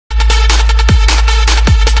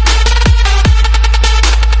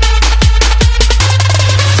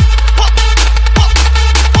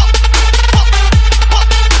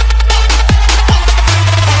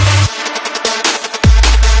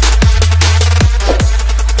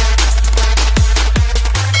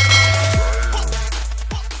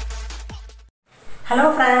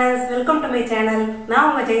Welcome to my channel. நான்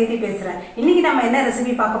உங்கள் ஜெயந்தி பேசுகிறேன். இன்றைக்கி நம்ம என்ன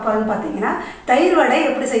ரெசிபி பார்க்க போகிறோம்னு பார்த்தீங்கன்னா தயிர் வடை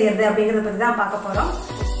எப்படி செய்யறது அப்படிங்கிறத பற்றி தான் பார்க்க போகிறோம்.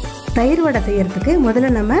 தயிர் வடை செய்யறதுக்கு முதல்ல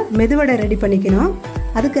நம்ம மெதுவடை ரெடி பண்ணிக்கணும்.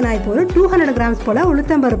 அதுக்கு நான் இப்போ ஒரு 200 கிராம்ஸ் போல்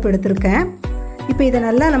உளுத்தம்பருப்பு எடுத்திருக்கேன். இப்போ இதை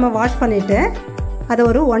நல்லா நம்ம வாஷ் பண்ணிவிட்டு அதை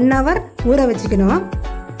ஒரு 1 hour ஊற வச்சுக்கணும்.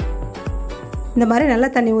 இந்த மாதிரி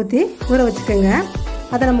நல்லா தண்ணி ஊற்றி ஊற வச்சுக்கோங்க.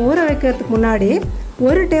 அதை நம்ம ஊற வைக்கிறதுக்கு முன்னாடி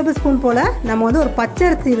 1 டேபிள் ஸ்பூன் போல் நம்ம வந்து ஒரு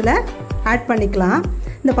பச்சரிசி இதில் ஆட் பண்ணிக்கலாம்.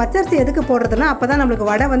 இந்த பச்சரிசி எதுக்கு போடுறதுன்னா அப்போ தான் நம்மளுக்கு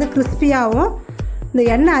வடை வந்து கிறிஸ்பியாகவும் இந்த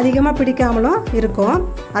எண்ணெய் அதிகமாக பிடிக்காமலும் இருக்கும்.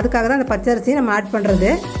 அதுக்காக தான் இந்த பச்சரிசி நம்ம ஆட் பண்ணுறது.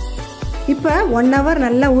 இப்போ 1 hour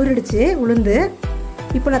நல்லா ஊறிடுச்சு உளுந்து.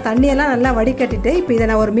 இப்போ நான் தண்ணியெல்லாம் நல்லா வடிகட்டிட்டு இப்போ இதை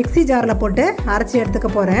நான் ஒரு மிக்ஸி ஜாரில் போட்டு அரைச்சி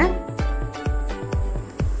எடுத்துக்க போகிறேன்.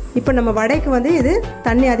 இப்போ நம்ம வடைக்கு வந்து இது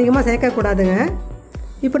தண்ணி அதிகமாக சேர்க்கக்கூடாதுங்க.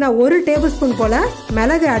 இப்போ நான் 1 டேபிள் ஸ்பூன் போல்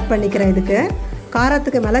மிளகு ஆட் பண்ணிக்கிறேன். இதுக்கு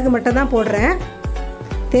காரத்துக்கு மிளகு மட்டும் தான் போடுறேன்.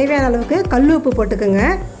 தேவையான அளவுக்கு கல் உப்பு போட்டுக்கோங்க.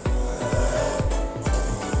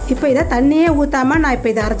 இப்போ இதை தண்ணியே ஊற்றாமல் நான் இப்போ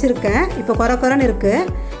இதை அரைச்சிருக்கேன். இப்போ குறன்னு இருக்குது.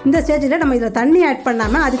 இந்த ஸ்டேஜில் நம்ம இதில் தண்ணி ஆட்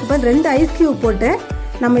பண்ணாமல் அதுக்கு பிறகு 2 ஐஸ் க்யூப் போட்டு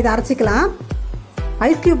நம்ம இதை அரைச்சிக்கலாம்.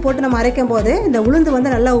 ஐஸ் க்யூப் போட்டு நம்ம அரைக்கும் போது இந்த உளுந்து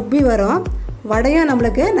வந்து நல்லா உப்பி வரும். வடையும்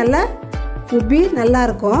நம்மளுக்கு நல்லா உப்பி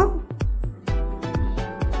நல்லாயிருக்கும்.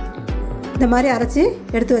 இந்த மாதிரி அரைச்சி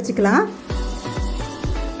எடுத்து வச்சுக்கலாம்.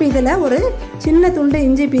 இப்போ இதில் ஒரு சின்ன துண்டு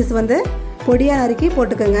இஞ்சி பீஸ் வந்து பொடியாக நறுக்கி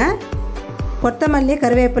போட்டுக்கோங்க. கொத்தமல்லி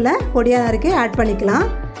கருவேப்பிலை பொடியாக நறுக்கி ஆட் பண்ணிக்கலாம்.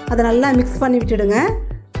 அதை நல்லா மிக்ஸ் பண்ணி விட்டுடுங்க.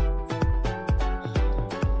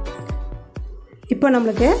 இப்போ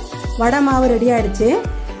நம்மளுக்கு வடை மாவு ரெடி ஆகிடுச்சு.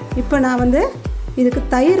 இப்போ நான் வந்து இதுக்கு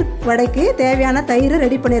தயிர் வடைக்கு தேவையான தயிர்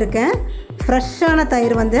ரெடி பண்ணியிருக்கேன். ஃப்ரெஷ்ஷான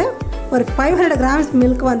தயிர் வந்து ஒரு 500 கிராம்ஸ்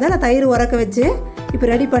மில்க் வந்து நான் தயிர் உரக்க வச்சு இப்போ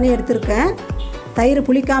ரெடி பண்ணி எடுத்திருக்கேன். தயிர்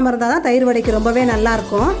புளிக்காமல் இருந்தால் தான் தயிர் வடைக்கு ரொம்பவே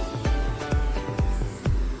நல்லாயிருக்கும்.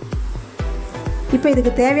 இப்போ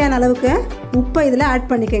இதுக்கு தேவையான அளவுக்கு உப்பை இதில் ஆட்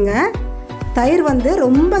பண்ணிக்கோங்க. தயிர் வந்து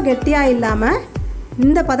ரொம்ப கெட்டியாக இல்லாமல்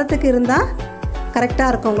இந்த பதத்துக்கு இருந்தால் கரெக்டாக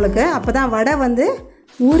இருக்கும் உங்களுக்கு. அப்போ தான் வடை வந்து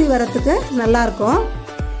ஊறி வரத்துக்கு நல்லாயிருக்கும்.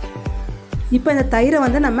 இப்போ இந்த தயிரை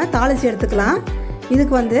வந்து நம்ம தாளித்து எடுத்துக்கலாம்.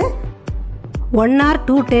 இதுக்கு வந்து 1 or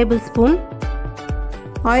 2 டேபிள் ஸ்பூன்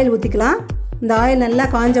ஆயில் ஊற்றிக்கலாம். இந்த ஆயில் நல்லா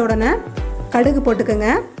காஞ்ச உடனே கடுகு போட்டுக்கோங்க.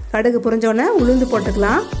 கடுகு பொரிஞ்ச உடனே உளுந்து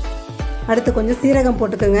போட்டுக்கலாம். அடுத்து கொஞ்சம் சீரகம்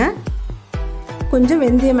போட்டுக்கோங்க. கொஞ்சம்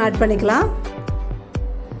வெந்தயம் ஆட் பண்ணிக்கலாம்.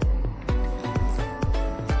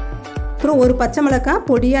 அப்புறம் ஒரு பச்சை மிளகாய்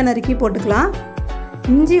பொடியாக நறுக்கி போட்டுக்கலாம்.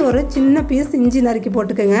 இஞ்சி ஒரு சின்ன பீஸ் இஞ்சி நறுக்கி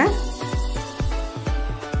போட்டுக்கோங்க.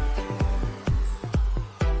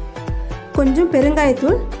 கொஞ்சம்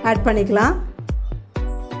பெருங்காயத்தூள் ஆட் பண்ணிக்கலாம்.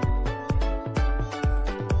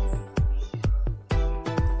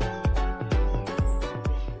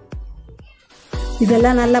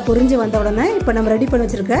 இதெல்லாம் நல்லா பொரிஞ்சு வந்த உடனே இப்போ நம்ம ரெடி பண்ணி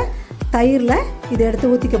வச்சுருக்க தயிரில் இதை எடுத்து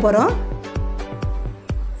ஊற்றிக்க போகிறோம்.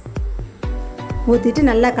 ஊற்றிட்டு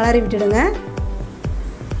நல்லா கிளறி விட்டுடுங்க.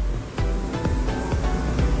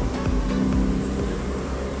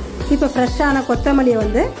 இப்போ ஃப்ரெஷ்ஷான கொத்தமல்லியை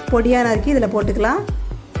வந்து பொடியாக நறுக்கி இதில் போட்டுக்கலாம்.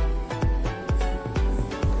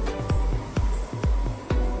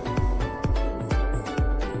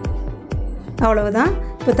 அவ்வளவுதான்.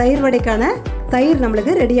 இப்போ தயிர் வடைக்கான தயிர்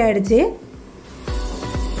நம்மளுக்கு ரெடி ஆகிடுச்சு.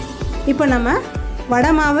 இப்போ நம்ம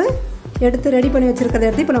வடை மாவு எடுத்து ரெடி பண்ணி வச்சுருக்கிறத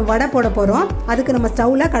எடுத்து இப்போ நம்ம வடை போட போகிறோம். அதுக்கு நம்ம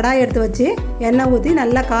ஸ்டவ்வில் கடாய் எடுத்து வச்சு எண்ணெய் ஊற்றி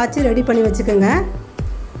நல்லா காய்ச்சி ரெடி பண்ணி வச்சுக்கோங்க.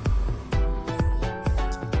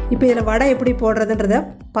 இப்போ இதில் வடை எப்படி போடுறதுன்றத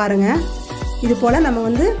பாருங்கள். இது போல் நம்ம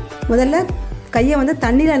வந்து முதல்ல கையை வந்து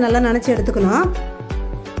தண்ணியில் நல்லா நனைச்சி எடுத்துக்கணும்.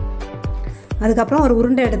 அதுக்கப்புறம் ஒரு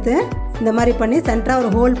உருண்டை எடுத்து இந்த மாதிரி பண்ணி சென்டராக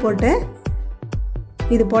ஒரு ஹோல் போட்டு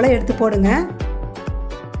இது போல் எடுத்து போடுங்க.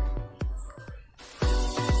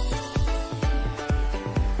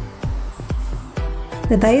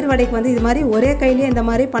 இந்த தயிர் வடைக்கு வந்து இது மாதிரி ஒரே கையிலே இந்த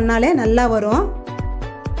மாதிரி பண்ணாலே நல்லா வரும்.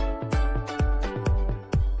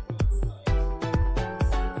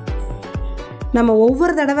 நம்ம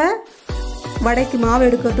ஒவ்வொரு தடவை வடைக்கு மாவு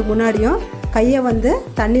எடுக்கிறதுக்கு முன்னாடியும் கையை வந்து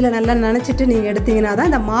தண்ணியில் நல்லா நனைச்சிட்டு நீங்கள் எடுத்தீங்கன்னா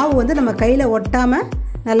தான் இந்த மாவு வந்து நம்ம கையில் ஒட்டாமல்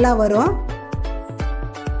நல்லா வரும்.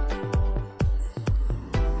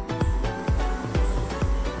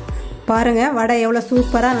 பாருங்கள் வடை எவ்வளோ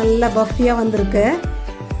சூப்பராக நல்லா பஃபியாக வந்திருக்கு.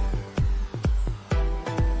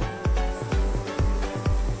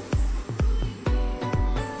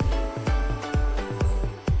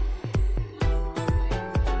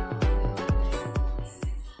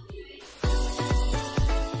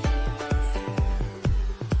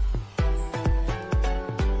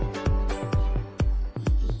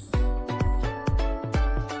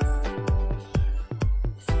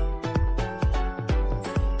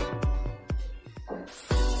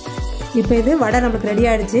 இப்போ இது வடை நமக்கு ரெடி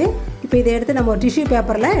ஆகிடுச்சு. இப்போ இதை எடுத்து நம்ம ஒரு டிஷ்யூ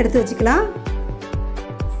பேப்பரில் எடுத்து வச்சுக்கலாம்.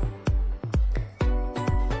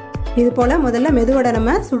 இது போல் முதல்ல மெதுவடை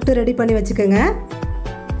நம்ம சுட்டு ரெடி பண்ணி வச்சுக்கோங்க.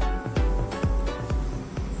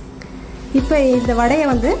 இப்போ இந்த வடையை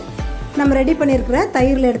வந்து நம்ம ரெடி பண்ணியிருக்கிற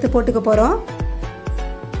தயிரில் எடுத்து போட்டுக்க போகிறோம்.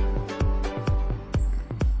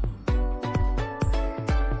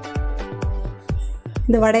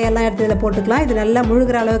 இந்த வடையெல்லாம் எடுத்து இதில் போட்டுக்கலாம். இது நல்லா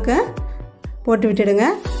முழுகிற அளவுக்கு போட்டு விட்டுடுங்க.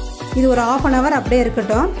 இது ஒரு 1/2 hour அப்படியே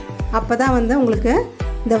இருக்கட்டும். அப்போ தான் வந்து உங்களுக்கு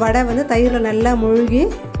இந்த வடை வந்து தயிரில் நல்லா முழுகி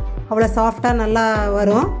அவ்வளோ சாஃப்டாக நல்லா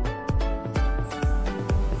வரும்.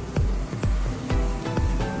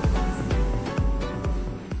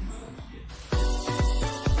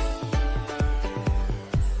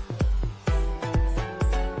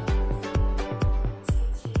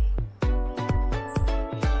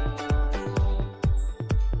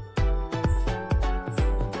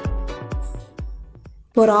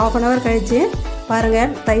 இப்போ ஒரு 1/2 hour கழித்து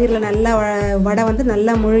பாருங்கள், தயிரில் நல்லா வடை வந்து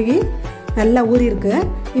நல்லா முழுகி நல்லா ஊறியிருக்கு.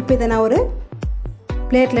 இப்போ இதை நான் ஒரு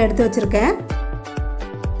பிளேட்டில் எடுத்து வச்சுருக்கேன்.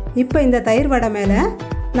 இப்போ இந்த தயிர் வடை மேலே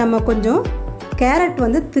நம்ம கொஞ்சம் கேரட்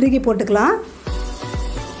வந்து திருகி போட்டுக்கலாம்.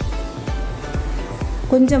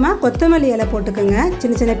 கொஞ்சமாக கொத்தமல்லி இலை போட்டுக்கோங்க.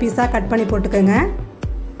 சின்ன சின்ன பீஸாக கட் பண்ணி போட்டுக்கோங்க.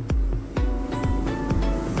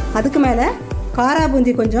 அதுக்கு மேலே காரா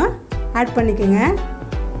பூந்தி கொஞ்சம் ஆட் பண்ணிக்கோங்க.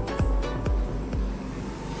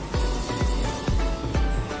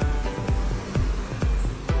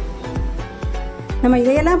 நம்ம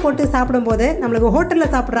இதையெல்லாம் போட்டு சாப்பிடும்போது நம்மளுக்கு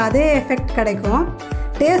ஹோட்டலில் சாப்பிட்ற அதே எஃபெக்ட் கிடைக்கும்.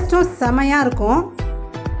 டேஸ்ட்டும் செமையாக இருக்கும்.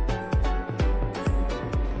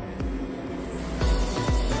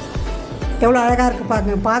 எவ்வளோ அழகாக இருக்குது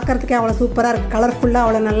பாருங்க. பார்க்குறதுக்கே அவ்வளோ சூப்பராக இருக்குது. கலர்ஃபுல்லாக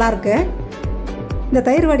அவ்வளோ நல்லாயிருக்கு. இந்த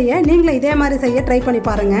தயிர் வடையை நீங்களும் இதே மாதிரி செய்ய ட்ரை பண்ணி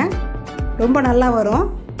பாருங்கள். ரொம்ப நல்லா வரும்.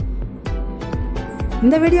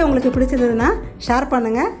 இந்த வீடியோ உங்களுக்கு பிடிச்சிருந்ததுன்னா ஷேர்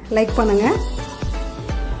பண்ணுங்கள், லைக் பண்ணுங்கள்.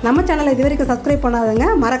 நம்ம சேனலை இது வரைக்கும் சப்ஸ்கிரைப் பண்ணாதவங்க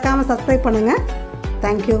மறக்காமல் சப்ஸ்கிரைப் பண்ணுங்கள்.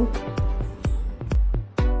 Thank you.